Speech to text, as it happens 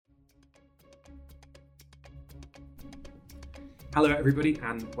Hello everybody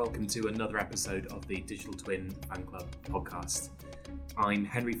and welcome to another episode of the Digital Twin Fan Club podcast. I'm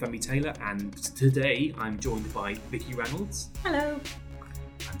Henry Fenby Taylor and today I'm joined by Vicky Reynolds. Hello.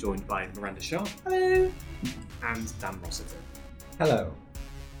 I'm joined by Miranda Sharp. Hello. And Dan Rossiter. Hello.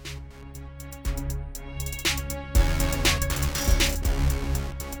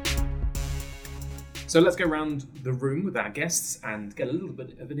 So let's go around the room with our guests and get a little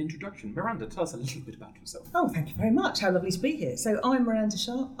bit of an introduction. Miranda, tell us a little bit about yourself. Oh, thank you very much. How lovely to be here. So I'm Miranda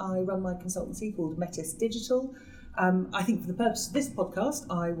Sharp. I run my consultancy called Metis Digital. I think for the purpose of this podcast,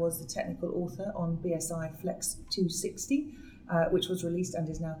 I was the technical author on BSI Flex 260, which was released and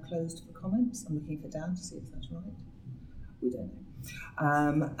is now closed for comments. I'm looking for Dan to see if that's right. We don't know.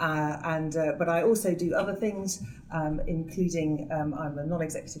 But I also do other things, including I'm a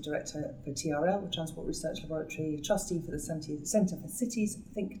non-executive director for TRL, the Transport Research Laboratory, a trustee for the Centre for Cities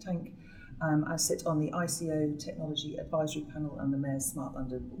think tank. I sit on the ICO Technology Advisory Panel and the Mayor's Smart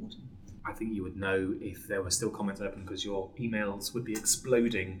London Board. I think you would know if there were still comments open because your emails would be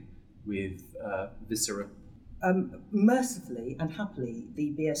exploding with viscera. Mercifully and happily,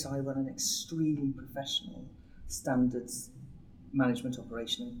 the BSI run an extremely professional standards management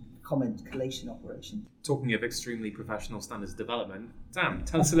operation, comment collation operation. Talking of extremely professional standards development, Dan,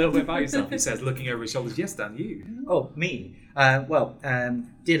 tell us a little bit about yourself. He says, looking over his shoulders. Yes, Dan, you. Oh, me.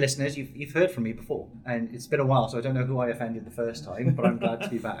 Dear listeners, you've heard from me before, and it's been a while, so I don't know who I offended the first time, but I'm glad to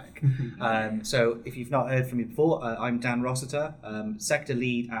be back. So if you've not heard from me before, I'm Dan Rossiter, sector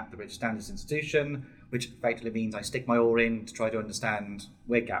lead at the British Standards Institution, which effectively means I stick my oar in to try to understand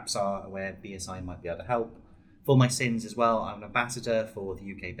where gaps are, where BSI might be able to help. For my sins as well, I'm an ambassador for the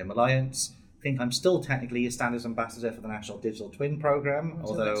UK BIM Alliance. I think I'm still technically a standards ambassador for the National Digital Twin Programme.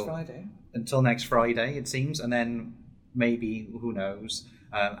 Until next Friday, it seems, and then maybe, who knows,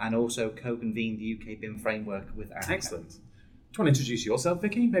 and also co-convene the UK BIM framework with ANCA. Excellent. Do you want to introduce yourself,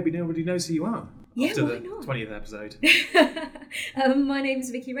 Vicky? Maybe nobody knows who you are. Yeah, after why the not? 20th episode. My name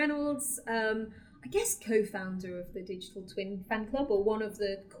is Vicky Reynolds. I guess co-founder of the Digital Twin Fan Club, or one of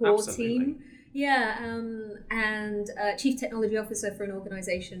the core Absolutely. team. Yeah, and Chief Technology Officer for an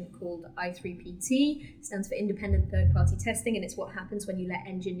organisation called I3PT. It stands for Independent Third Party Testing, and it's what happens when you let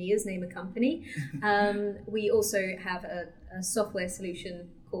engineers name a company. We also have a software solution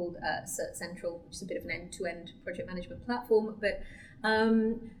called Cert Central, which is a bit of an end-to-end project management platform, but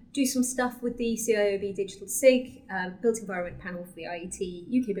do some stuff with the CIOB Digital SIG, Built Environment Panel for the IET,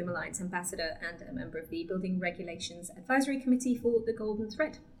 UK BIM Alliance Ambassador, and a member of the Building Regulations Advisory Committee for the Golden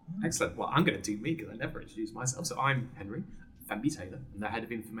Thread. Excellent. Well, I'm going to do me because I never introduced myself. So I'm Henry Fenby Taylor. I'm the Head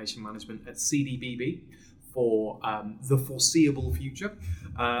of Information Management at CDBB for the foreseeable future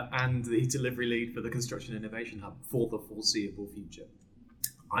and the Delivery Lead for the Construction Innovation Hub for the foreseeable future.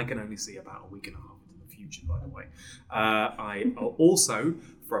 I can only see about a week and a half into the future, by the way. I also,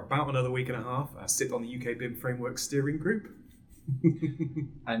 for about another week and a half, sit on the UK BIM Framework Steering Group.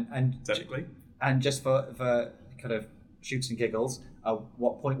 and Technically. And just for kind of shoots and giggles,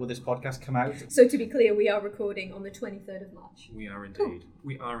 what point will this podcast come out? So to be clear, we are recording on the 23rd of March. We are indeed. Cool.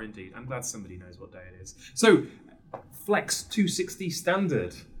 We are indeed. I'm glad somebody knows what day it is. So, Flex 260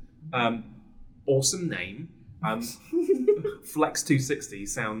 Standard. Awesome name. Flex 260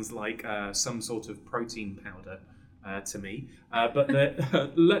 sounds like some sort of protein powder to me. But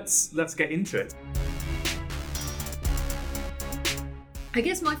let's get into it. I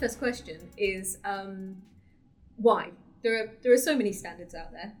guess my first question is why? There are so many standards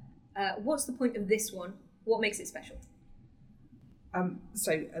out there. What's the point of this one? What makes it special?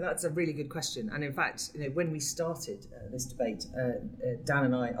 So that's a really good question. And in fact, when we started this debate, Dan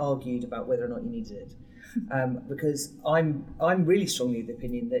and I argued about whether or not you needed it. Because I'm really strongly of the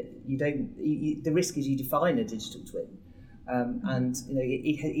opinion that you don't. The risk is you define a digital twin, and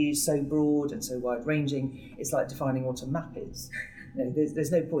it is so broad and so wide-ranging. It's like defining what a map is.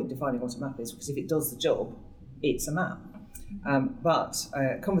 There's no point defining what a map is because if it does the job, it's a map. But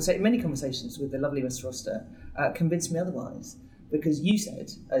many conversations with the lovely Mr. Roster convinced me otherwise. Because you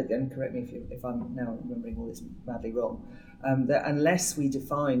said, and correct me if I'm now remembering all this madly wrong, that unless we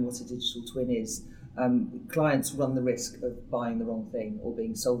define what a digital twin is, clients run the risk of buying the wrong thing or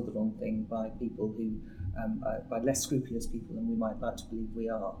being sold the wrong thing by people who, by less scrupulous people than we might like to believe we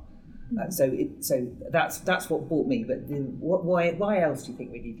are. So that's what bought me. But why else do you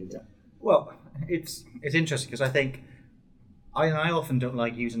think we needed it? Well, it's interesting because I think I often don't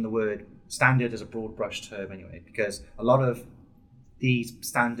like using the word standard as a broad brush term anyway, because a lot of these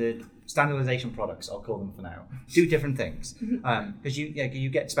standardization products, I'll call them for now, do different things. Because you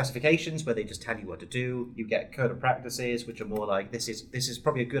get specifications where they just tell you what to do. You get code of practices, which are more like this is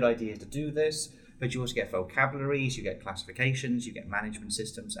probably a good idea to do this. but you also get vocabularies, you get classifications, you get management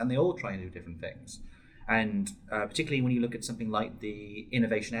systems, and they all try and do different things. And particularly when you look at something like the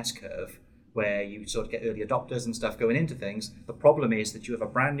innovation S-curve, where you sort of get early adopters and stuff going into things, the problem is that you have a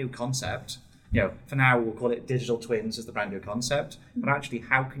brand new concept. For now we'll call it digital twins as the brand new concept, but actually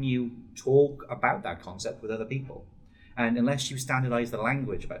how can you talk about that concept with other people? And unless you standardize the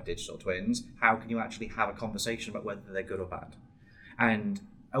language about digital twins, how can you actually have a conversation about whether they're good or bad? And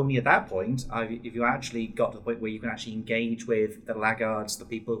only at that point, if you actually got to the point where you can actually engage with the laggards, the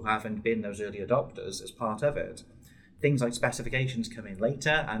people who haven't been those early adopters as part of it, things like specifications come in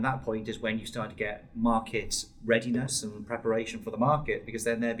later, and that point is when you start to get market readiness and preparation for the market, because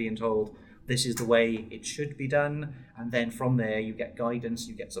then they're being told this is the way it should be done, and then from there you get guidance,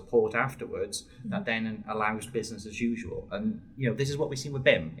 you get support afterwards that then allows business as usual. And this is what we've seen with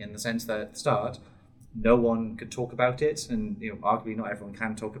BIM, in the sense that at the start no one could talk about it, and arguably not everyone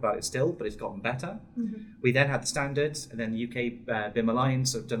can talk about it still, but it's gotten better. We then had the standards, and then the UK BIM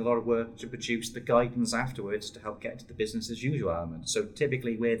Alliance have done a lot of work to produce the guidance afterwards to help get to the business as usual element. So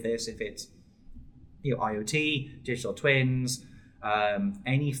typically with this, if it's IoT, digital twins,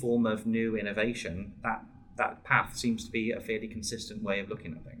 any form of new innovation, that path seems to be a fairly consistent way of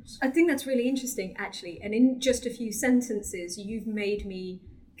looking at things. I think that's really interesting, actually. And in just a few sentences, you've made me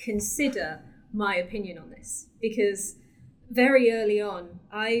consider my opinion on this, because very early on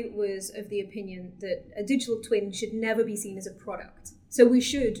I was of the opinion that a digital twin should never be seen as a product. So we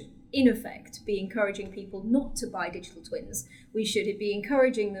should, in effect, be encouraging people not to buy digital twins. We should be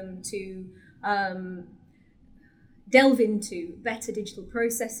encouraging them to delve into better digital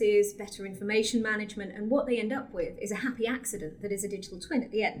processes, better information management, and what they end up with is a happy accident that is a digital twin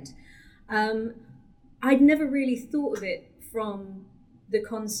at the end. I'd never really thought of it from the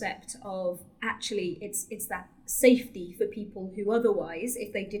concept of actually it's that safety for people who otherwise,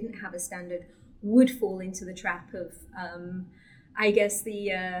 if they didn't have a standard, would fall into the trap of I guess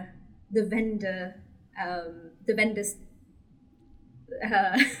the vendors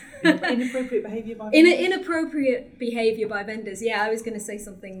inappropriate behaviour by vendors. Inappropriate behaviour by vendors. Yeah, I was going to say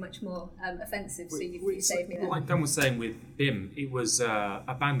something much more offensive, so you saved me there. Like Dan was saying with BIM, it was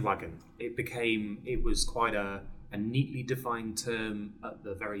a bandwagon. It was quite a neatly defined term at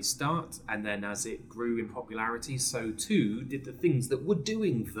the very start, and then as it grew in popularity, so too did the things that were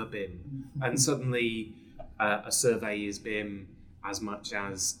doing the BIM. And suddenly a survey is BIM as much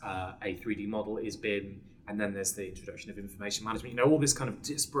as a 3D model is BIM, and then there's the introduction of information management. All this kind of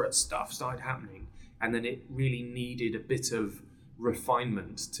disparate stuff started happening, and then it really needed a bit of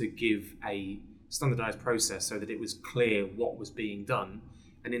refinement to give a standardized process so that it was clear what was being done.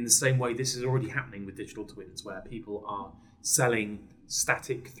 And in the same way, this is already happening with digital twins, where people are selling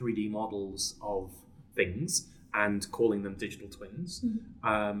static 3D models of things and calling them digital twins,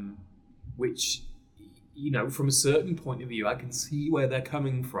 which, from a certain point of view, I can see where they're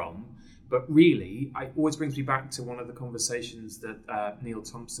coming from. But really, it always brings me back to one of the conversations that Neil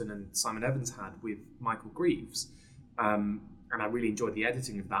Thompson and Simon Evans had with Michael Greaves. And I really enjoyed the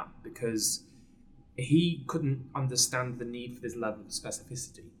editing of that, because he couldn't understand the need for this level of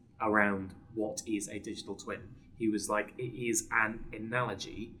specificity around what is a digital twin. He was like, it is an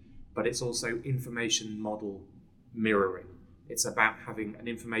analogy, but it's also information model mirroring. It's about having an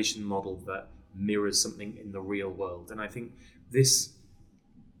information model that mirrors something in the real world. And I think this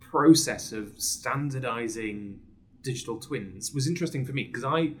process of standardizing digital twins was interesting for me, because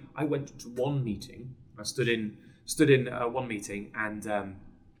I went to one meeting. I stood in one meeting, and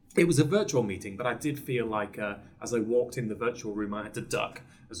it was a virtual meeting, but I did feel like as I walked in the virtual room, I had to duck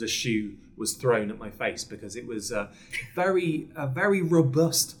as a shoe was thrown at my face, because it was a very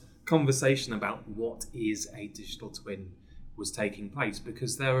robust conversation about what is a digital twin was taking place,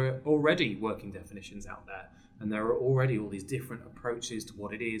 because there are already working definitions out there, and there are already all these different approaches to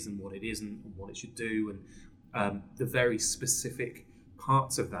what it is and what it isn't and what it should do, and the very specific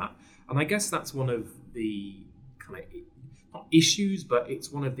parts of that. And I guess that's one of the kind of not issues, but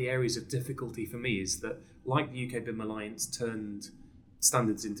it's one of the areas of difficulty for me, is that, like the UK BIM Alliance turned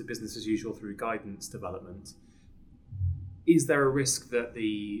standards into business as usual through guidance development, is there a risk that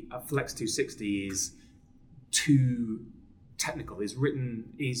the Flex 260 is too technical,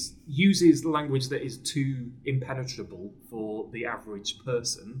 uses language that is too impenetrable for the average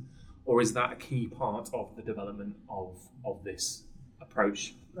person, or is that a key part of the development of this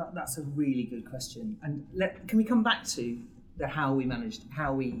approach? That's a really good question. And can we come back to the how we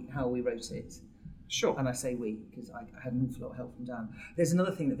wrote it? Sure. And I say we because I had an awful lot of help from Dan. There's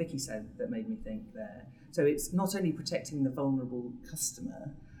another thing that Vicky said that made me think there. So it's not only protecting the vulnerable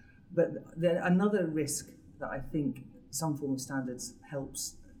customer, but another risk that I think some form of standards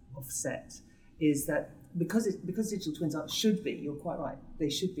helps offset is that because digital twins should be, you're quite right, they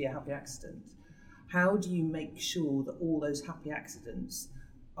should be a happy accident. How do you make sure that all those happy accidents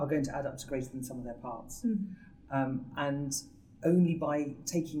are going to add up to greater than some of their parts? And only by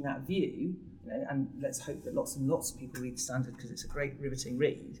taking that view, and let's hope that lots and lots of people read the standard because it's a great riveting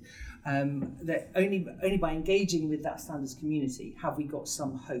read, that only by engaging with that standards community have we got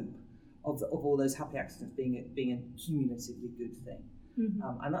some hope of all those happy accidents being a cumulatively good thing.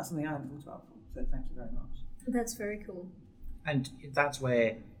 And that's something I haven't thought about before, so thank you very much. That's very cool. And that's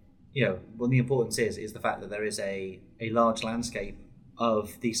where, well, the importance is the fact that there is a large landscape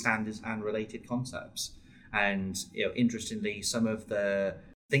of these standards and related concepts. And, interestingly, some of the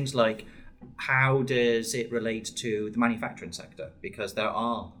things like how does it relate to the manufacturing sector? Because there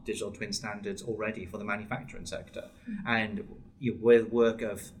are digital twin standards already for the manufacturing sector. And with work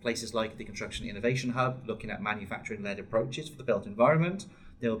of places like the Construction Innovation Hub, looking at manufacturing-led approaches for the built environment,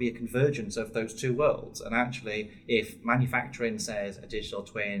 there will be a convergence of those two worlds. And actually, if manufacturing says a digital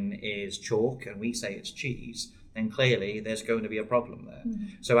twin is chalk and we say it's cheese, then clearly there's going to be a problem there.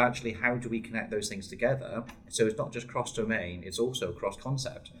 So actually, how do we connect those things together? So it's not just cross-domain, it's also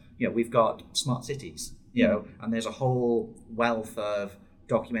cross-concept. We've got smart cities, and there's a whole wealth of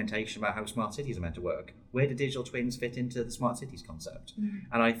documentation about how smart cities are meant to work. Where do digital twins fit into the smart cities concept?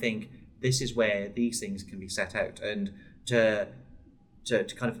 And I think this is where these things can be set out, and to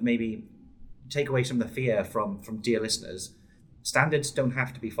kind of maybe take away some of the fear from dear listeners. Standards don't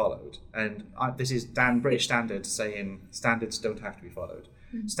have to be followed, and this is Dan, British Standards, saying standards don't have to be followed.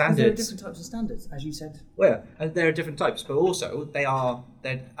 Standards. There are different types of standards, as you said. Well, there are different types, but also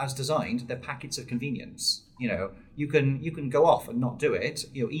they're as designed, they're packets of convenience. You can go off and not do it.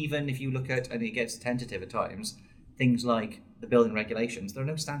 Even if you look at, and it gets tentative at times, things like the building regulations. There are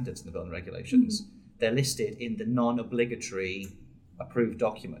no standards in the building regulations. They're listed in the non-obligatory approved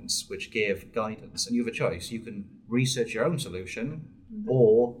documents which give guidance, and you have a choice. You can research your own solution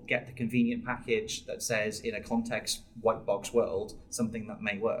or get the convenient package that says, in a context white box world, something that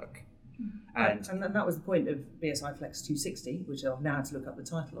may work. And that was the point of BSI Flex 260, which I've now had to look up the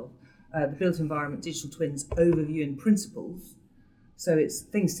title of, the Built Environment Digital Twins Overview and Principles. So it's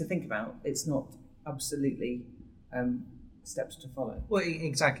things to think about. It's not absolutely steps to follow. Well,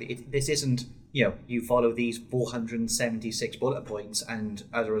 exactly. This isn't, you follow these 476 bullet points and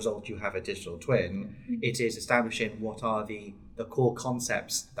as a result you have a digital twin. It is establishing what are the core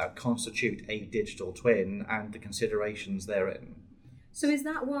concepts that constitute a digital twin and the considerations therein. So is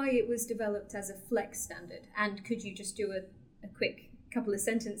that why it was developed as a flex standard? And could you just do a quick couple of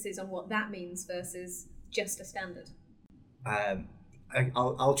sentences on what that means versus just a standard?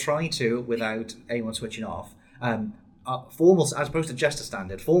 I'll try to without anyone switching off. Formal, as opposed to just a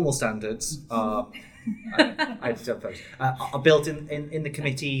standard, formal standards are are built in the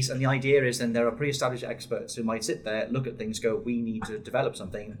committees, and the idea is then there are pre-established experts who might sit there, look at things, go, we need to develop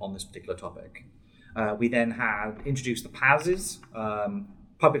something on this particular topic. We then have introduced the PASs,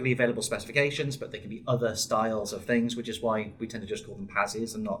 publicly available specifications, but they can be other styles of things, which is why we tend to just call them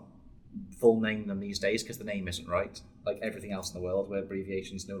PASs and not full name them these days, because the name isn't right, like everything else in the world where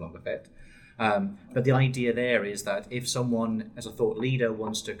abbreviations no longer fit. But the idea there is that if someone, as a thought leader,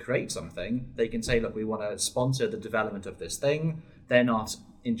 wants to create something, they can say, look, we want to sponsor the development of this thing. They're not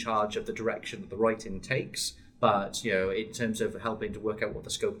in charge of the direction that the writing takes, but in terms of helping to work out what the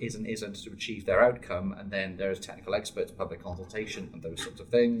scope is and isn't to achieve their outcome, and then there's technical experts, public consultation, and those sorts of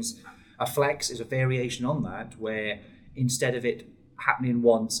things. A flex is a variation on that, where instead of it happening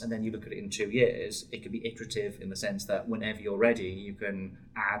once and then you look at it in 2 years, it can be iterative in the sense that whenever you're ready, you can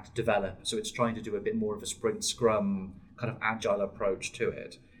add, develop. So it's trying to do a bit more of a sprint scrum kind of agile approach to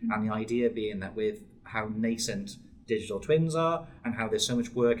it. And the idea being that with how nascent digital twins are and how there's so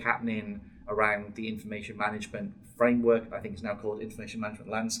much work happening around the information management framework, I think it's now called information management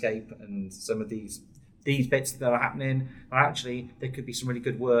landscape, and some of these bits that are happening are actually, there could be some really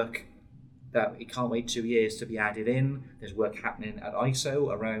good work that it can't wait 2 years to be added in. There's work happening at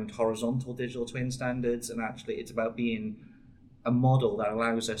ISO around horizontal digital twin standards, and actually it's about being a model that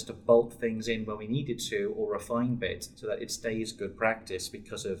allows us to bolt things in when we needed to or refine bits so that it stays good practice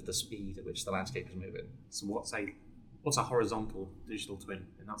because of the speed at which the landscape is moving. So what's a horizontal digital twin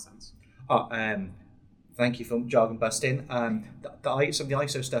in that sense? Thank you for jargon busting. Some of the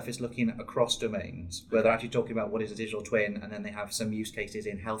ISO stuff is looking across domains, where they're actually talking about what is a digital twin, and then they have some use cases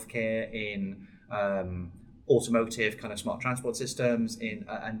in healthcare, in automotive, kind of smart transport systems,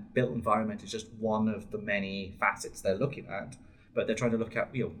 and built environment is just one of the many facets they're looking at. But they're trying to look at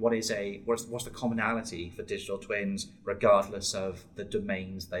what's the commonality for digital twins, regardless of the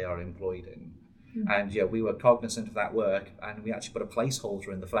domains they are employed in. And we were cognizant of that work, and we actually put a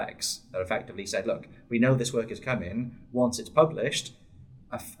placeholder in the flex that effectively said, look, we know this work is coming. Once it's published,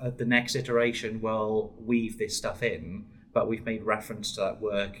 the next iteration will weave this stuff in, but we've made reference to that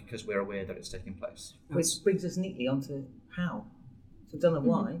work because we're aware that it's taking place. Which brings us neatly onto how. So I don't know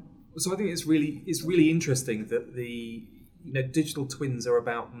why. So I think it's really interesting that the digital twins are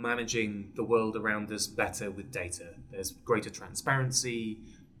about managing the world around us better with data. There's greater transparency.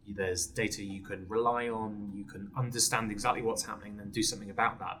 There's data you can rely on. You can understand exactly what's happening and do something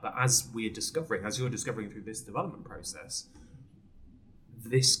about that. But as you're discovering through this development process,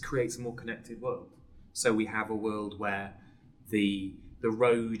 this creates a more connected world. So we have a world where the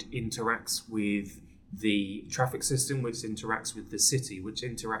road interacts with the traffic system, which interacts with the city, which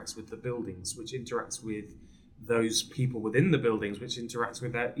interacts with the buildings, which interacts with those people within the buildings, which interacts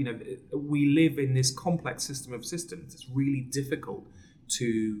with that. We live in this complex system of systems. It's really difficult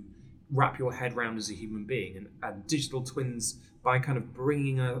to wrap your head around as a human being. And digital twins, by kind of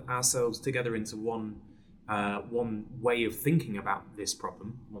bringing ourselves together into one way of thinking about this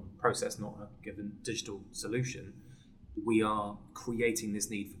problem, one process, not a given digital solution, we are creating this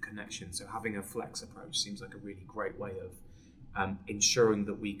need for connection. So having a flex approach seems like a really great way of ensuring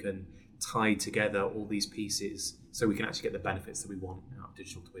that we can tie together all these pieces so we can actually get the benefits that we want out of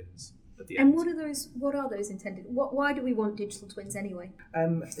digital twins at the end. And what are those intended? Why do we want digital twins anyway?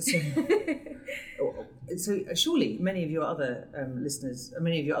 So surely many of your other listeners,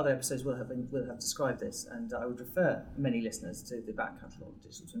 many of your other episodes will have described this, and I would refer many listeners to the back catalogue of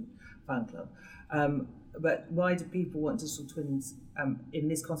Digital Twin Fan Club. But why do people want digital twins in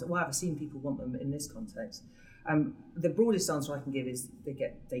this context? Why have I seen people want them in this context? The broadest answer I can give is they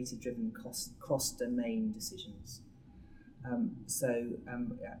get data-driven cross-domain decisions.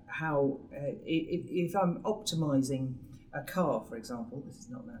 If I'm optimizing a car, for example, this is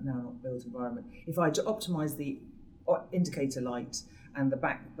not built environment. If I optimize the indicator light and the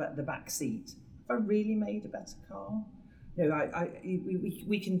back seat, have I really made a better car? We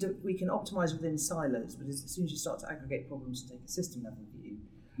can optimize within silos, but as soon as you start to aggregate problems and take a system level view,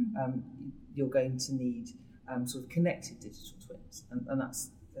 you're going to need sort of connected digital twins, and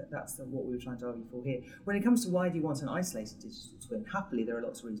that's what we were trying to argue for here. When it comes to why do you want an isolated digital twin, happily there are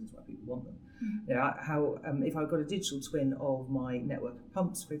lots of reasons why people want them. If I've got a digital twin of my network of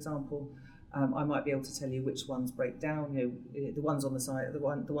pumps, for example, I might be able to tell you which ones break down. The ones on the side, the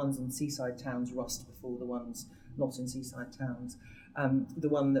ones in seaside towns rust before the ones not in seaside towns. The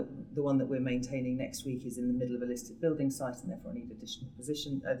one that we're maintaining next week is in the middle of a listed building site, and therefore need additional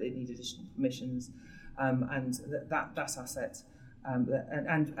permissions, and that asset.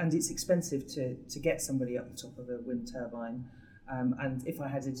 And it's expensive to get somebody up the top of a wind turbine. And if I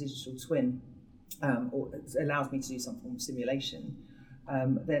had a digital twin, or it allows me to do some form of simulation,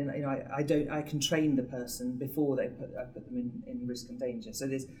 then I can train the person before I put them in risk and danger. So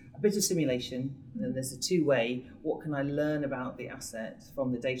there's a bit of simulation, and then there's a two-way. What can I learn about the asset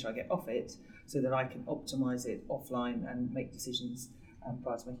from the data I get off it, so that I can optimize it offline and make decisions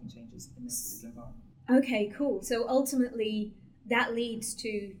prior to making changes in this particular environment. Okay, cool. So ultimately, that leads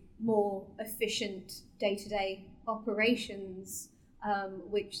to more efficient day-to-day operations,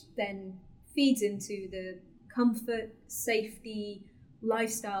 which then feeds into the comfort, safety,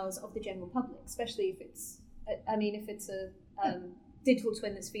 lifestyles of the general public, especially if it's a digital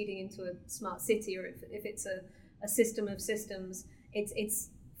twin that's feeding into a smart city, or if it's a system of systems, it's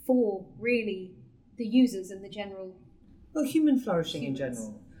for really the users and the general human flourishing in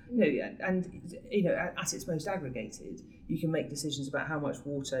general. At its most aggregated, you can make decisions about how much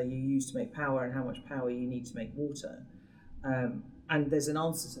water you use to make power and how much power you need to make water. And there's an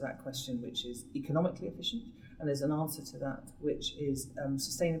answer to that question which is economically efficient, and there's an answer to that which is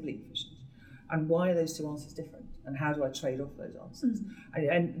sustainably efficient. And why are those two answers different? And how do I trade off those answers?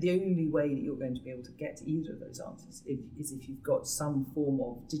 And the only way that you're going to be able to get to either of those answers is if you've got some form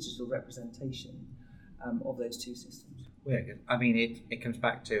of digital representation of those two systems. Yeah, I mean, it comes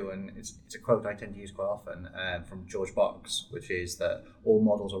back to, and it's a quote I tend to use quite often from George Box, which is that all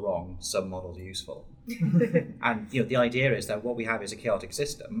models are wrong, some models are useful. And the idea is that what we have is a chaotic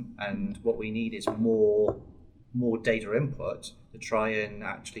system, and what we need is more data input to try and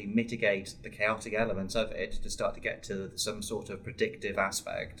actually mitigate the chaotic elements of it, to start to get to some sort of predictive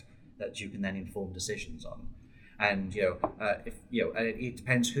aspect that you can then inform decisions on. And it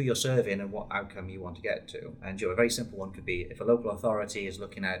depends who you're serving and what outcome you want to get to. And a very simple one could be, if a local authority is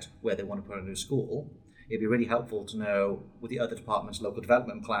looking at where they want to put a new school, it'd be really helpful to know with the other department's local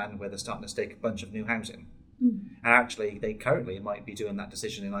development plan where they're starting to stake a bunch of new housing. And actually, they currently might be doing that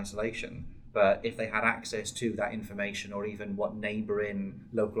decision in isolation. But if they had access to that information, or even what neighbouring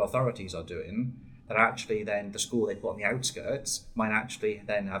local authorities are doing, that actually then the school they put on the outskirts might actually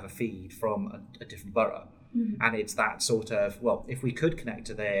then have a feed from a different borough. And it's that sort of, well, if we could connect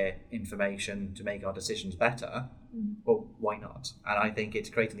to their information to make our decisions better, well, why not? And I think it's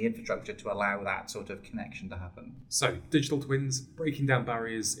creating the infrastructure to allow that sort of connection to happen. So, digital twins, breaking down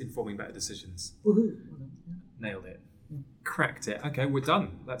barriers, informing better decisions. Woohoo. Nailed it. Cracked it. Okay, we're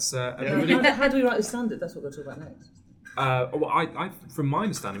done. That's How do we write the standard? That's what we'll talk about next. well, I, from my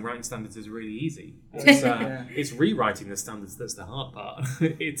understanding, writing standards is really easy. It's rewriting the standards that's the hard part.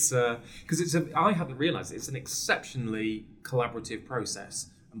 It's because I hadn't realised it's an exceptionally collaborative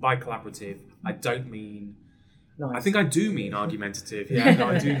process, and by collaborative, I don't mean. Nice. I think I do mean argumentative. Yeah, no,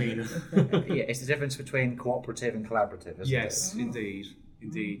 I do mean. Yeah, it's the difference between cooperative and collaborative, isn't Yes, it?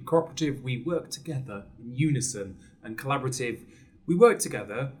 indeed. Cooperative, we work together in unison, and collaborative, we work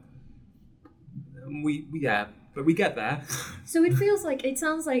together. But we get there. So it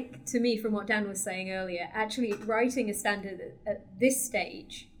sounds like to me from what Dan was saying earlier, actually writing a standard at this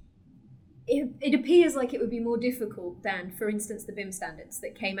stage, it appears like it would be more difficult than, for instance, the BIM standards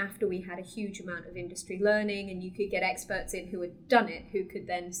that came after we had a huge amount of industry learning, and you could get experts in who had done it, who could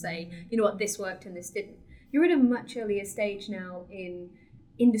then say, you know what, this worked and this didn't. You're at a much earlier stage now in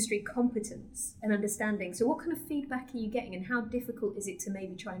industry competence and understanding. So what kind of feedback are you getting, and how difficult is it to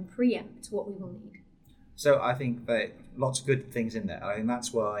maybe try and preempt what we will need? So I think that lots of good things in there. I think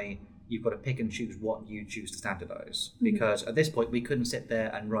that's why you've got to pick and choose what you choose to standardise. Because at this point, we couldn't sit there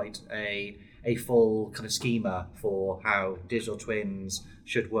and write a full kind of schema for how digital twins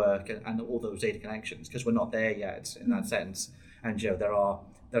should work and all those data connections, because we're not there yet in that sense. And there are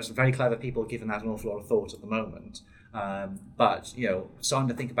some very clever people giving that an awful lot of thought at the moment. But starting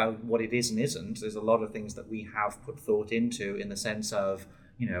to think about what it is and isn't, there's a lot of things that we have put thought into, in the sense of,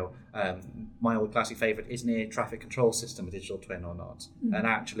 my old classic favourite, isn't air traffic control system a digital twin or not? And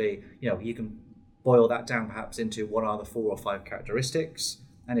actually, you can boil that down perhaps into what are the 4 or 5 characteristics,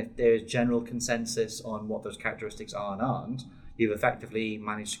 and if there's general consensus on what those characteristics are and aren't, you've effectively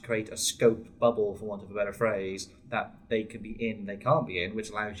managed to create a scope bubble, for want of a better phrase, that they can be in, they can't be in,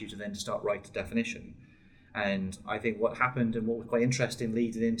 which allows you to then start write the definition. And I think what happened, and what was quite interesting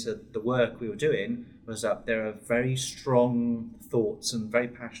leading into the work we were doing, was that there are very strong thoughts and very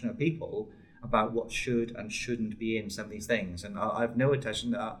passionate people about what should and shouldn't be in some of these things. And I've no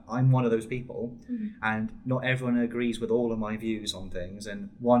intention that I'm one of those people, and not everyone agrees with all of my views on things. And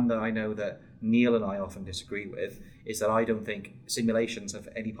one that I know that Neil and I often disagree with is that I don't think simulations have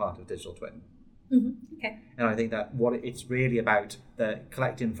any part of digital twin. Okay. And I think that what it's really about, the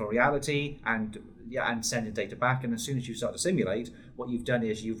collecting for reality and sending data back. And as soon as you start to simulate, what you've done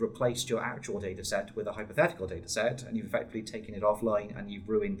is you've replaced your actual data set with a hypothetical data set, and you've effectively taken it offline, and you've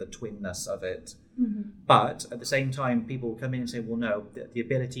ruined the twinness of it. But at the same time, people come in and say, well, no, the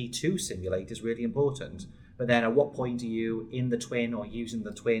ability to simulate is really important. But then at what point are you in the twin or using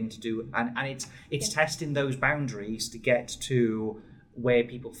the twin to do, and it's testing those boundaries to get to where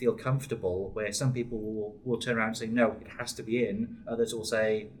people feel comfortable, where some people will turn around and say, no, it has to be in. Others will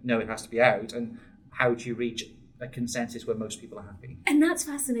say, no, it has to be out. And how do you reach a consensus where most people are happy? And that's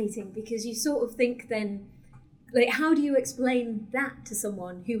fascinating, because you sort of think then, like, how do you explain that to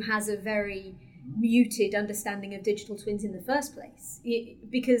someone who has a very muted understanding of digital twins in the first place?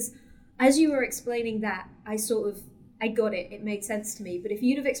 Because as you were explaining that, I got it. It made sense to me. But if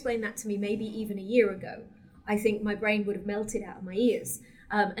you'd have explained that to me maybe even a year ago, I think my brain would have melted out of my ears.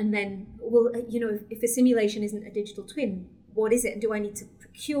 And then, if a simulation isn't a digital twin, what is it? And do I need to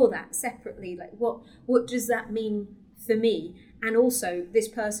procure that separately? Like, what does that mean for me? And also, this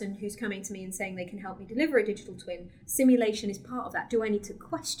person who's coming to me and saying they can help me deliver a digital twin, simulation is part of that. Do I need to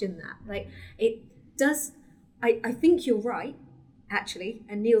question that? Like, it does. I think you're right, actually,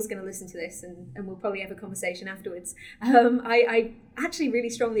 and Neil's going to listen to this, and we'll probably have a conversation afterwards. I actually really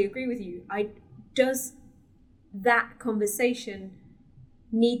strongly agree with you. Does that conversation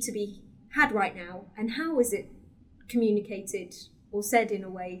need to be had right now, and how is it communicated or said in a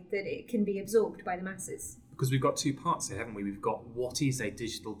way that it can be absorbed by the masses? Because we've got 2 parts here, haven't we? We've got what is a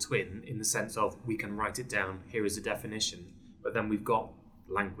digital twin, in the sense of we can write it down, here is a definition, but then we've got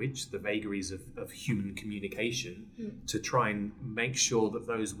language, the vagaries of human communication, to try and make sure that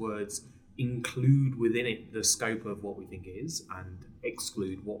those words include within it the scope of what we think it is and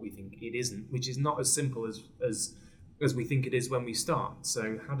exclude what we think it isn't, which is not as simple as we think it is when we start.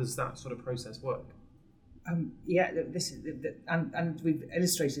 So how does that sort of process work? This is, and we've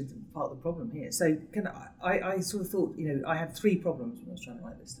illustrated part of the problem here. So I sort of thought, I had 3 problems when I was trying to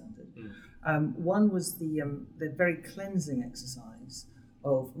write this standard. One was the very cleansing exercise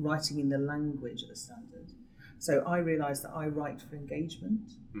of writing in the language of a standard. So I realised that I write for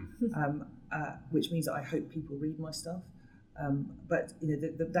engagement, which means that I hope people read my stuff. But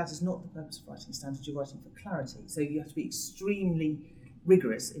that is not the purpose of writing a standard. You're writing for clarity. So you have to be extremely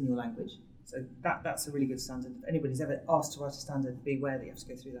rigorous in your language. So that's a really good standard. If anybody's ever asked to write a standard, be aware that you have to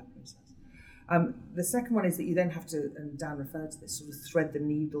go through that process. The second one is that you then have to, and Dan referred to this, sort of thread the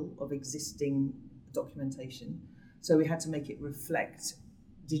needle of existing documentation. So we had to make it reflect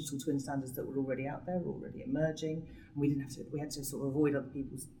digital twin standards that were already out there, already emerging, and we had to sort of avoid other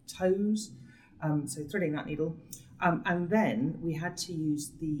people's toes. So threading that needle. And then we had to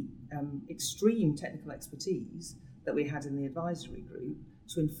use the extreme technical expertise that we had in the advisory group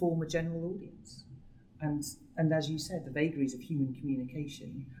to inform a general audience. And as you said, the vagaries of human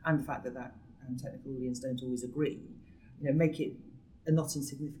communication and the fact that technical audience don't always agree, make it a not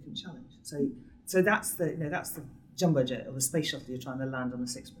insignificant challenge. So that's the jumbo jet or the space shuttle you're trying to land on a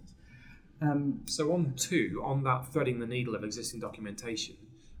sixpence. So on that threading the needle of existing documentation,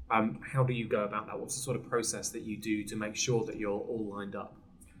 how do you go about that? What's the sort of process that you do to make sure that you're all lined up?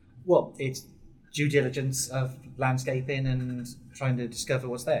 Well, it's due diligence of landscaping and trying to discover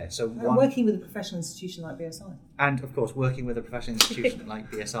what's there. So working with a professional institution like BSI. And of course, working with a professional institution like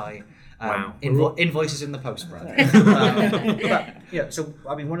BSI. Wow. Invoices in the post, Brad. So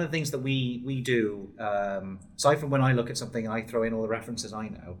I mean, one of the things that we do, aside from when I look at something, I throw in all the references I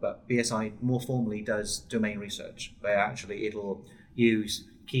know, but BSI more formally does domain research, where actually it'll use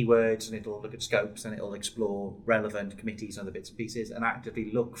keywords and it'll look at scopes and it'll explore relevant committees and other bits and pieces and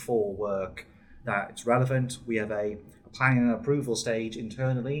actively look for work that's relevant. We have a planning and approval stage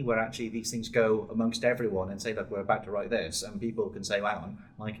internally where actually these things go amongst everyone and say, look, we're about to write this, and people can say, wow,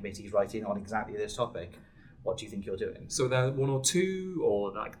 my committee's writing on exactly this topic. What do you think you're doing? So there are 1 or 2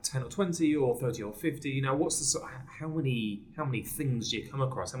 or like 10 or 20 or 30 or 50. Now, what's the how many things do you come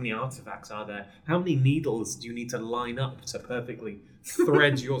across? How many artifacts are there? How many needles do you need to line up to perfectly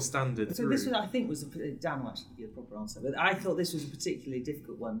thread your standard so through? This one, I think, was Dan will actually give you the proper answer, but I thought this was a particularly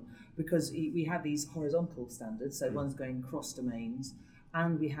difficult one because we had these horizontal standards, so one's going cross domains,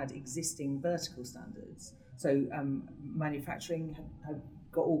 and we had existing vertical standards. So manufacturing had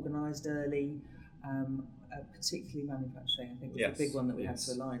got organised early. Particularly manufacturing, I think, was the big one that we had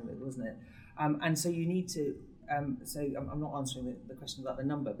to align with, wasn't it? And so you need to. So I'm not answering the question about the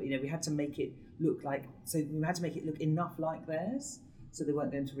number, but we had to make it look like. So we had to make it look enough like theirs, so they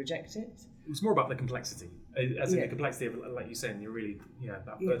weren't going to reject it. It was more about the complexity, as in the complexity of, like you're saying, you're really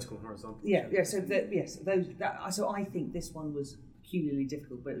that vertical and horizontal. Yeah. So I think this one was peculiarly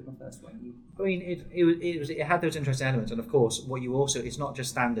difficult, but it was my first one. I mean, it had those interesting elements, and of course, what you also, it's not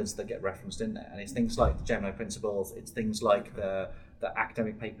just standards that get referenced in there, and it's things like the Gemini principles, it's things like the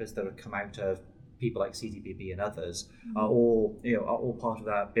academic papers that have come out of people like CDBB and others are all part of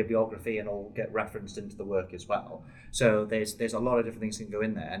that bibliography and all get referenced into the work as well. So there's a lot of different things that can go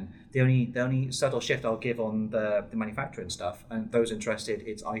in there, and the only subtle shift I'll give on the manufacturing stuff, and those interested,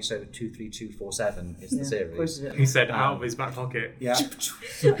 it's ISO 23247 is the series. He said out of his back pocket. Yeah.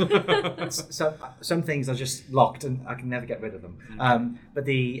 So some things are just locked and I can never get rid of them. But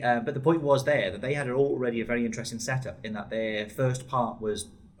the point was there that they had already a very interesting setup in that their first part was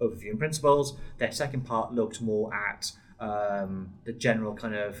overview and principles. Their second part looked more at the general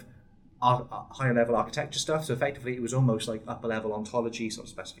kind of higher level architecture stuff. So effectively it was almost like upper level ontology sort of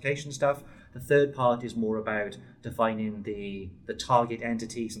specification stuff. The third part is more about defining the target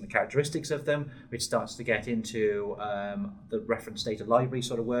entities and the characteristics of them, which starts to get into the reference data library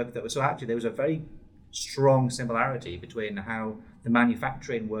sort of work. So actually there was a very strong similarity between how the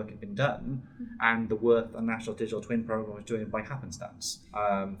manufacturing work had been done and the work the National Digital Twin Programme was doing by happenstance.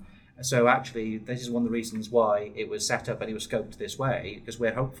 So actually, this is one of the reasons why it was set up and it was scoped this way, because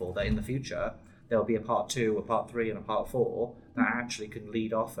we're hopeful that in the future there'll be a part 2, a part 3 and a part 4 that actually can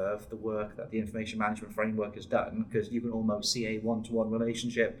lead off of the work that the Information Management Framework has done, because you can almost see a one-to-one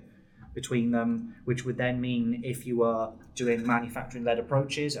relationship between them, which would then mean if you are doing manufacturing-led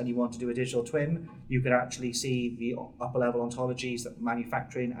approaches and you want to do a digital twin, you could actually see the upper-level ontologies that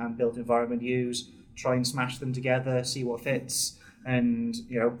manufacturing and built environment use, try and smash them together, see what fits, and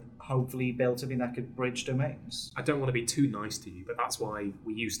hopefully build something that could bridge domains. I don't want to be too nice to you, but that's why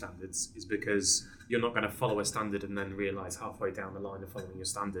we use standards, is because you're not going to follow a standard and then realise halfway down the line of following your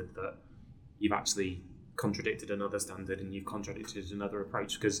standard that you've actually contradicted another standard and you've contradicted another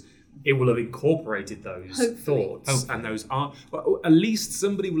approach, because it will have incorporated those thoughts and those are, well, at least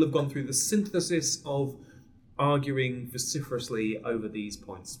somebody will have gone through the synthesis of arguing vociferously over these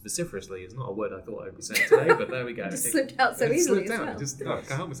points. Vociferously is not a word I thought I'd be saying today, but there we go. It just slipped out so easily as well. Just can't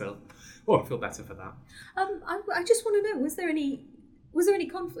help myself. Oh, I feel better for that. I just want to know, was there any Was there any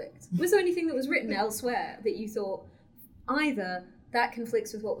conflict? Was there anything that was written elsewhere that you thought either that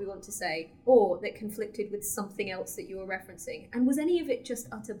conflicts with what we want to say, or that conflicted with something else that you were referencing? And was any of it just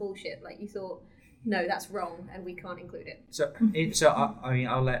utter bullshit? Like you thought, no, that's wrong, and we can't include it. I mean,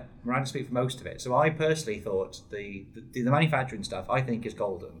 I'll let Miranda speak for most of it. So I personally thought the manufacturing stuff I think is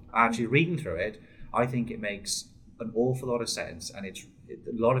golden. Actually, reading through it, I think it makes an awful lot of sense, and a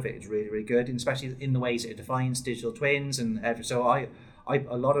lot of it is really, really good, and especially in the ways it defines digital twins and everything. So I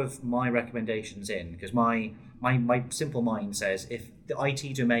a lot of my recommendations in, because my simple mind says if the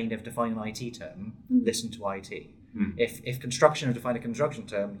IT domain have defined an IT term, listen to IT. If construction have defined a construction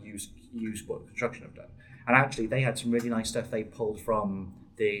term, use what construction have done. And actually, they had some really nice stuff they pulled from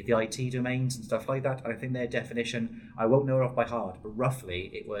the IT domains and stuff like that. And I think their definition, I won't know it off by heart, but roughly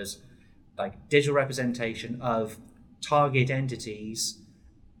it was like digital representation of target entities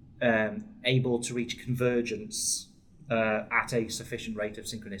able to reach convergence at a sufficient rate of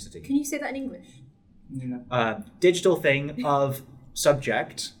synchronicity. Can you say that in English? Digital thing of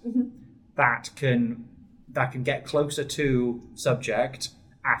subject that can get closer to subject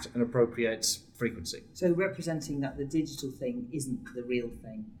at an appropriate frequency. So representing that the digital thing isn't the real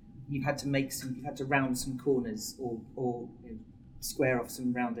thing. You've had to round some corners or square off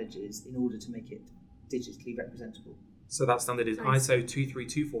some round edges in order to make it digitally representable. So that standard is ISO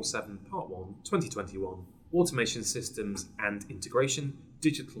 23247 Part 1, 2021, Automation Systems and Integration,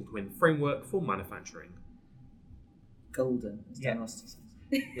 Digital Twin Framework for Manufacturing. Golden, as Dan Ross says.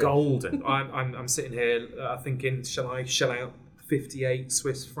 Golden. I'm sitting here thinking, shall I shell out 58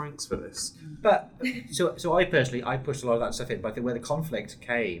 Swiss francs for this? But so I personally pushed a lot of that stuff in, but I think where the conflict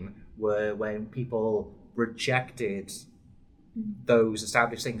came were when people rejected those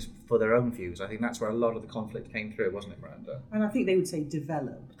established things for their own views. I think that's where a lot of the conflict came through, wasn't it, Miranda? And I think they would say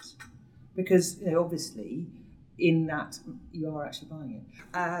developed, because obviously in that you are actually buying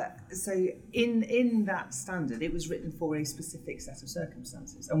it. So in that standard, it was written for a specific set of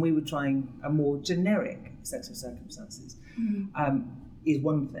circumstances, and we were trying a more generic set of circumstances. Is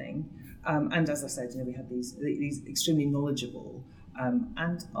one thing, and as I said, we had these extremely knowledgeable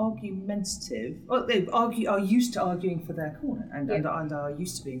and argumentative. Well, they are used to arguing for their corner and are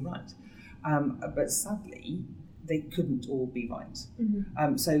used to being right, but sadly, they couldn't all be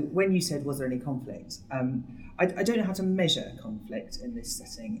right. So when you said, was there any conflict? I don't know how to measure conflict in this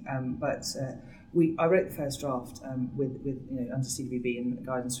setting, but I wrote the first draft with under CDBB and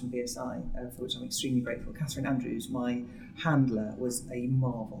guidance from BSI, for which I'm extremely grateful. Catherine Andrews, my handler, was a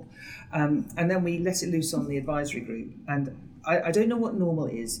marvel. And then we let it loose on the advisory group, and I don't know what normal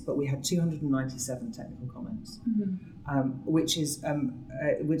is, but we had 297 technical comments, which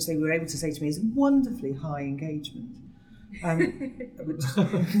they were able to say to me is wonderfully high engagement.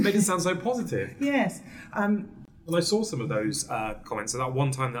 Made it sound so positive. Yes. Well, I saw some of those comments at that one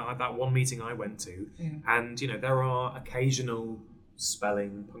time, that one meeting I went to, and there are occasional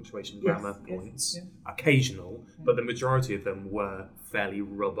spelling, punctuation, grammar points, occasional, but the majority of them were fairly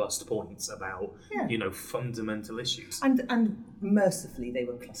robust points about fundamental issues. And mercifully, they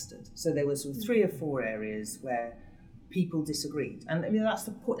were clustered. So there were sort of 3 or 4 areas where people disagreed, and that's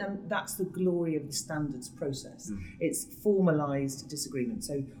the point, and that's the glory of the standards process. It's formalised disagreement.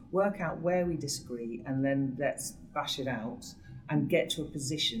 So work out where we disagree, and then let's bash it out and get to a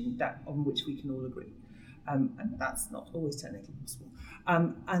position on which we can all agree. And that's not always technically possible.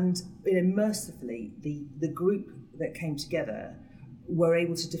 And mercifully, the group that came together were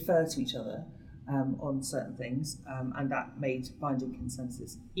able to defer to each other on certain things, and that made finding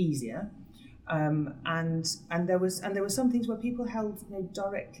consensus easier. And there were some things where people held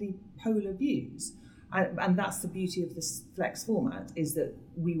directly polar views, and that's the beauty of this flex format, is that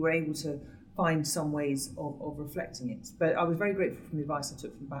we were able to find some ways of reflecting it. But I was very grateful from the advice I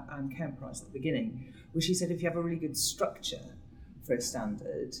took from Anne Kemprice at the beginning, where she said if you have a really good structure for a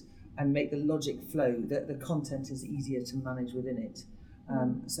standard and make the logic flow, that the content is easier to manage within it.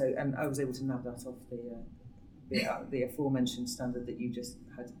 And I was able to nab that off the aforementioned standard that you just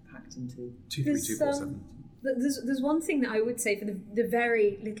had hacked into. 23247. There's one thing that I would say for the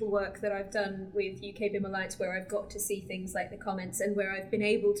very little work that I've done with UK BIM Alliance, where I've got to see things like the comments and where I've been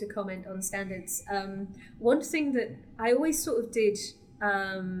able to comment on standards. One thing that I always sort of did,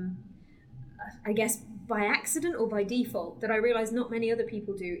 I guess by accident or by default, that I realise not many other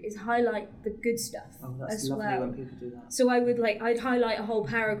people do, is highlight the good stuff. Oh, that's as lovely well. when people do that. So I'd highlight a whole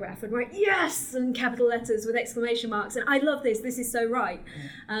paragraph and write yes and capital letters with exclamation marks, and I love this is so right.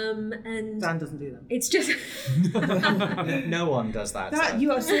 And Dan doesn't do that. it's just No one does that. So.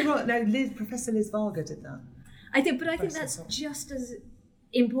 You are so right. No, Professor Liz Varga did that. I think that's just as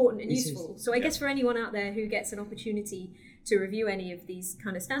important and It useful. So I guess for anyone out there who gets an opportunity to review any of these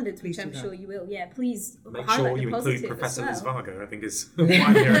kind of standards, Please which I'm do that. sure you will. Yeah, please Make highlight sure the you positive include Professor as well. Lisvago, I think is what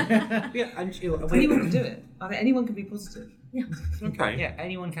I'm hearing. Yeah, and Anyone can do it. I think anyone can be positive. Okay. yeah,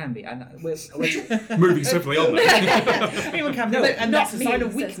 anyone can be, and we're Moving swiftly on then. Anyone can be, No, and not that's a me, sign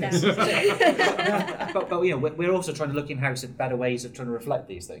of says weakness. but we're also trying to look in house at better ways of trying to reflect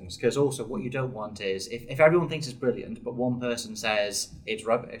these things, because also what you don't want is if everyone thinks it's brilliant but one person says it's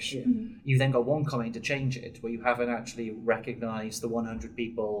rubbish, you then got one comment to change it where you haven't actually recognised the 100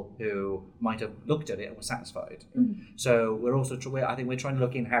 people who might have looked at it and were satisfied. So we're also I think we're trying to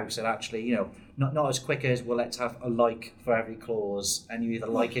look in house at actually not as quick as, well, let's have a like for every clause and you either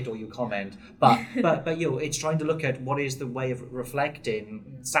like it or you comment, but it's trying to look at what is the way of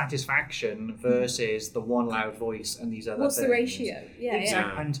reflecting satisfaction versus the one loud voice and these other What's things. the ratio? Yeah,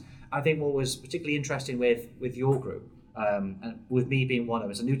 Exactly. And I think what was particularly interesting with your group, and with me being one of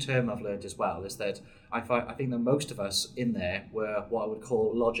them, it's a new term I've learned as well, is that I think that most of us in there were what I would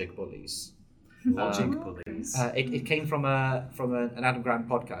call logic bullies. Logic bullies. It came from an Adam Grant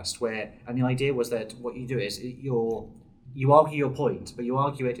podcast and the idea was that what you do is you argue your point, but you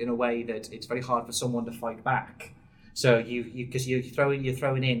argue it in a way that it's very hard for someone to fight back. So because you're throwing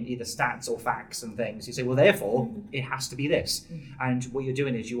in either stats or facts and things. You say, well, therefore it has to be this, and what you're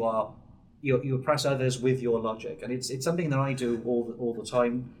doing is you oppress others with your logic, and it's something that I do all the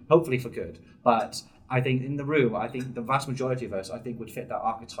time, hopefully for good. But I think in the room, I think the vast majority of us, I think, would fit that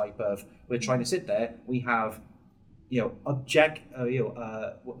archetype of, we're trying to sit there, we have,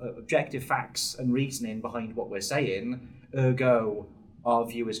 objective facts and reasoning behind what we're saying, ergo our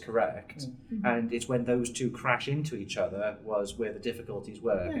view is correct. And it's when those two crash into each other was where the difficulties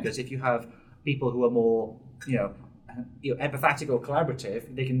were. Because if you have people who are more, empathetic or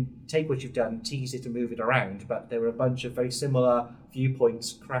collaborative, they can take what you've done, tease it and move it around, but there were a bunch of very similar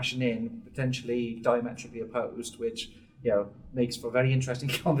viewpoints crashing in, potentially diametrically opposed, which makes for very interesting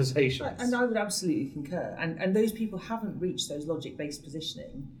conversations. And I would absolutely concur. And those people haven't reached those logic-based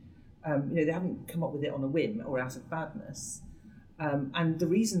positioning. They haven't come up with it on a whim or out of badness. And the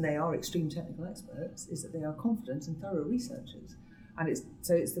reason they are extreme technical experts is that they are confident and thorough researchers. And it's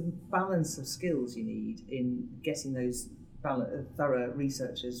the balance of skills you need in getting those thorough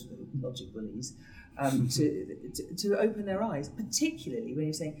researchers, logic bullies, to open their eyes, particularly when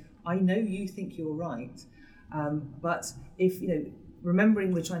you're saying, I know you think you're right, but if,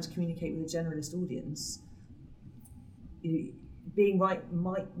 remembering we're trying to communicate with a generalist audience, being right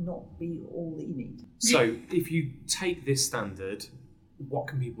might not be all that you need. So if you take this standard, what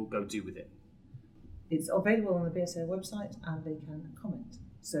can people go do with it? It's available on the BSA website and they can comment.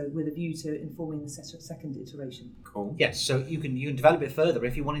 So with a view to informing the second iteration. Cool. Yes, so you can develop it further.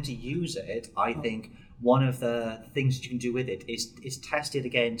 If you wanted to use it, I think one of the things that you can do with it is test it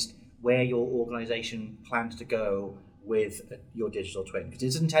against where your organisation plans to go with your digital twin. Because it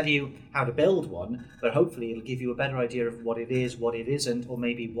doesn't tell you how to build one, but hopefully it'll give you a better idea of what it is, what it isn't, or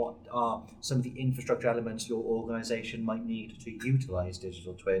maybe what are some of the infrastructure elements your organisation might need to utilise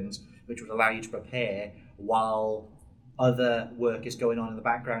digital twins, which would allow you to prepare while other work is going on in the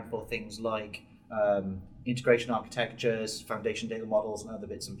background for things like integration architectures, foundation data models, and other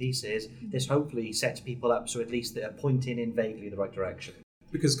bits and pieces. This hopefully sets people up so at least they're pointing in vaguely the right direction.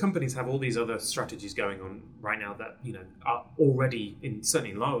 Because companies have all these other strategies going on right now that are already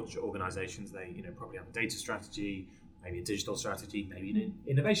certainly in large organisations. They probably have a data strategy, maybe a digital strategy, maybe an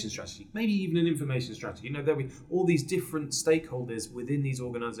innovation strategy, maybe even an information strategy. There'll be all these different stakeholders within these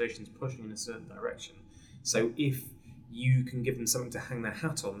organisations pushing in a certain direction. So if you can give them something to hang their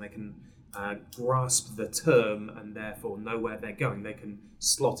hat on, they can grasp the term and therefore know where they're going. They can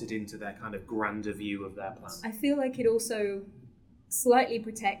slot it into their kind of grander view of their plan. I feel like it also slightly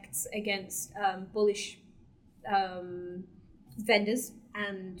protects against bullish vendors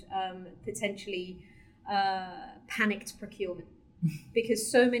and potentially panicked procurement. Because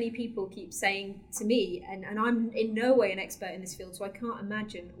so many people keep saying to me, and I'm in no way an expert in this field, so I can't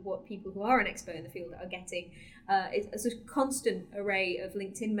imagine what people who are an expert in the field are getting. It's a constant array of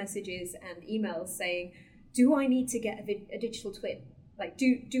LinkedIn messages and emails saying, do I need to get a digital twin? Like,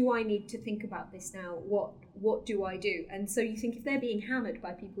 do I need to think about this now? What do I do? And so you think if they're being hammered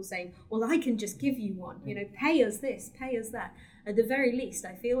by people saying, well, I can just give you one, pay us this, pay us that. At the very least,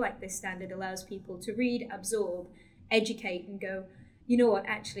 I feel like this standard allows people to read, absorb, educate and go, you know what,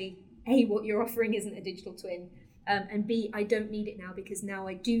 actually, A, what you're offering isn't a digital twin. and B, I don't need it now because now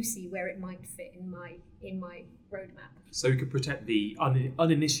I do see where it might fit in my roadmap. So we could protect the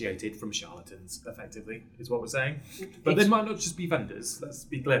uninitiated from charlatans, effectively, is what we're saying. But they might not just be vendors. Let's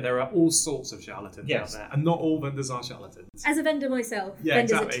be clear. There are all sorts of charlatans out there, and not all vendors are charlatans. As a vendor myself,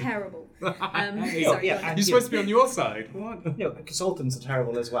 vendors are terrible. Sorry, You're supposed to be on your side. What? Consultants are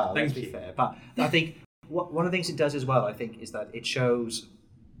terrible as well. Let's be fair. But I think one of the things it does as well, I think, is that it shows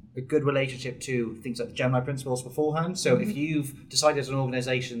a good relationship to things like the Gemini principles beforehand. So if you've decided as an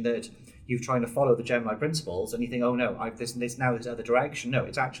organisation that you're trying to follow the Gemini principles and you think, oh no, this other direction. No,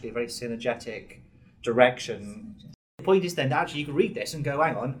 it's actually a very synergetic direction. The point is then that actually you can read this and go,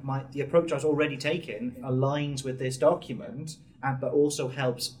 hang on, the approach I was already taking aligns with this document, but also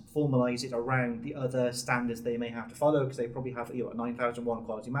helps formalise it around the other standards they may have to follow, because they probably have a 9001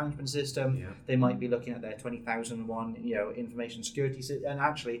 quality management system. Yeah. They might be looking at their 20001 information security system, and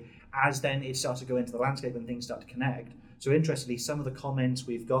actually as then it starts to go into the landscape and things start to connect. So interestingly, some of the comments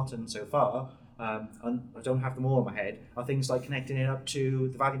we've gotten so far, and I don't have them all in my head, are things like connecting it up to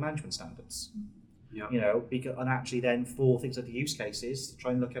the value management standards. Yeah. And actually then for things like the use cases,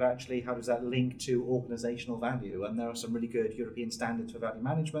 try and look at actually how does that link to organisational value. And there are some really good European standards for value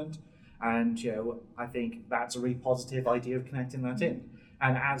management. And I think that's a really positive idea of connecting that in.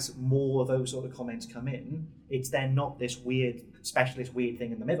 And as more of those sort of comments come in, it's then not this weird specialist weird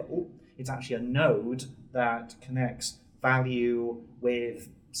thing in the middle. It's actually a node that connects value with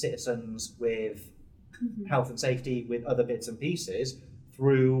citizens, with health and safety, with other bits and pieces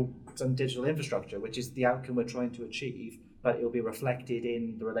through some digital infrastructure, which is the outcome we're trying to achieve, but it'll be reflected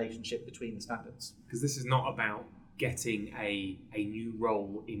in the relationship between the standards. Because this is not about getting a new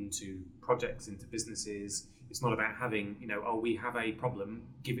role into projects, into businesses. It's not about having, we have a problem,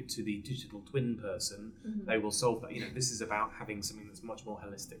 give it to the digital twin person, they will solve that. This is about having something that's much more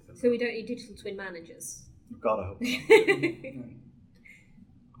holistic than that. So we don't need digital twin managers? God, I hope not.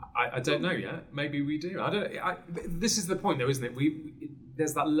 I don't know yet. Maybe we do. This is the point, though, isn't it?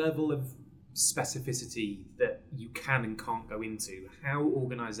 There's that level of specificity that you can and can't go into. How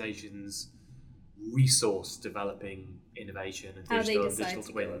organisations resource developing innovation and digital twins.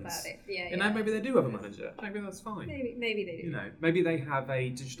 About it. Maybe they do have a manager. Maybe that's fine. Maybe they do. Maybe they have a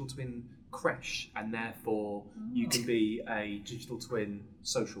digital twin creche, and therefore you can be a digital twin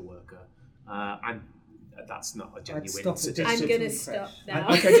social worker. And that's not a genuine suggestion. I'm going to stop now.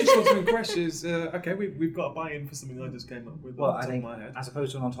 Okay, digital twin creche is okay. We've got a buy-in for something I just came up with. Well, I think as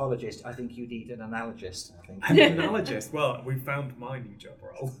opposed to an ontologist, I think you need an analogist. I think an analogist. Well, we found my new job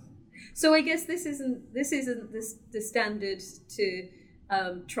role. So I guess this isn't the standard to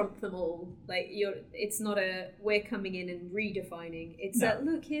trump them all. It's not we're coming in and redefining. It's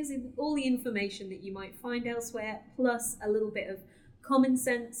look, here's all the information that you might find elsewhere, plus a little bit of common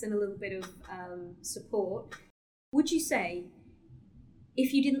sense and a little bit of support. Would you say,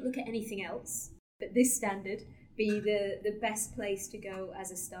 if you didn't look at anything else, that this standard be the best place to go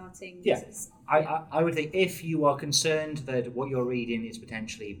as a starting business? I would think if you are concerned that what you're reading is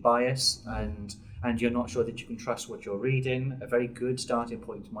potentially biased and you're not sure that you can trust what you're reading, a very good starting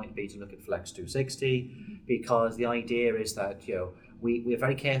point might be to look at Flex 260, because the idea is that we're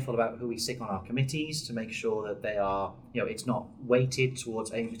very careful about who we stick on our committees to make sure that they are, it's not weighted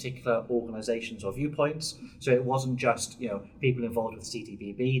towards any particular organisations or viewpoints. So it wasn't just, people involved with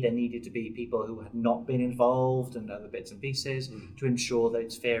CTBB. There needed to be people who had not been involved and other bits and pieces to ensure that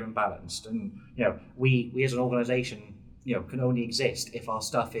it's fair and balanced. And, we as an organisation, can only exist if our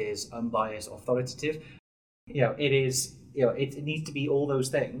stuff is unbiased, authoritative. It needs to be all those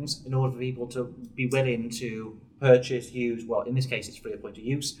things in order for people to be willing to purchase, use, well, in this case it's free at point of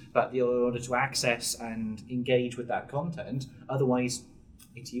use, but in order to access and engage with that content, otherwise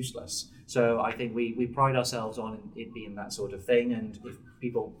it's useless. So I think we pride ourselves on it being that sort of thing, and if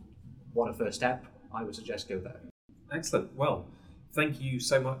people want a first step, I would suggest go there. Excellent. Well, thank you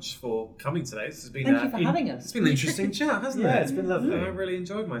so much for coming today. This has been Thank you for having us. It's been an interesting chat, hasn't it? Yeah, it's been lovely. I really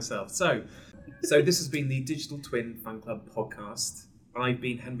enjoyed myself. So this has been the Digital Twin Fan Club podcast. I've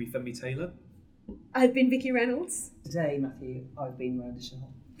been Henry Femby Taylor. I've been Vicky Reynolds. Today, Matthew, I've been Rhonda Shaw.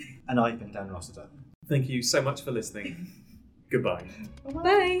 And I've been Dan Rossiter. Thank you so much for listening. Goodbye.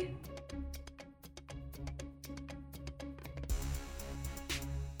 Bye.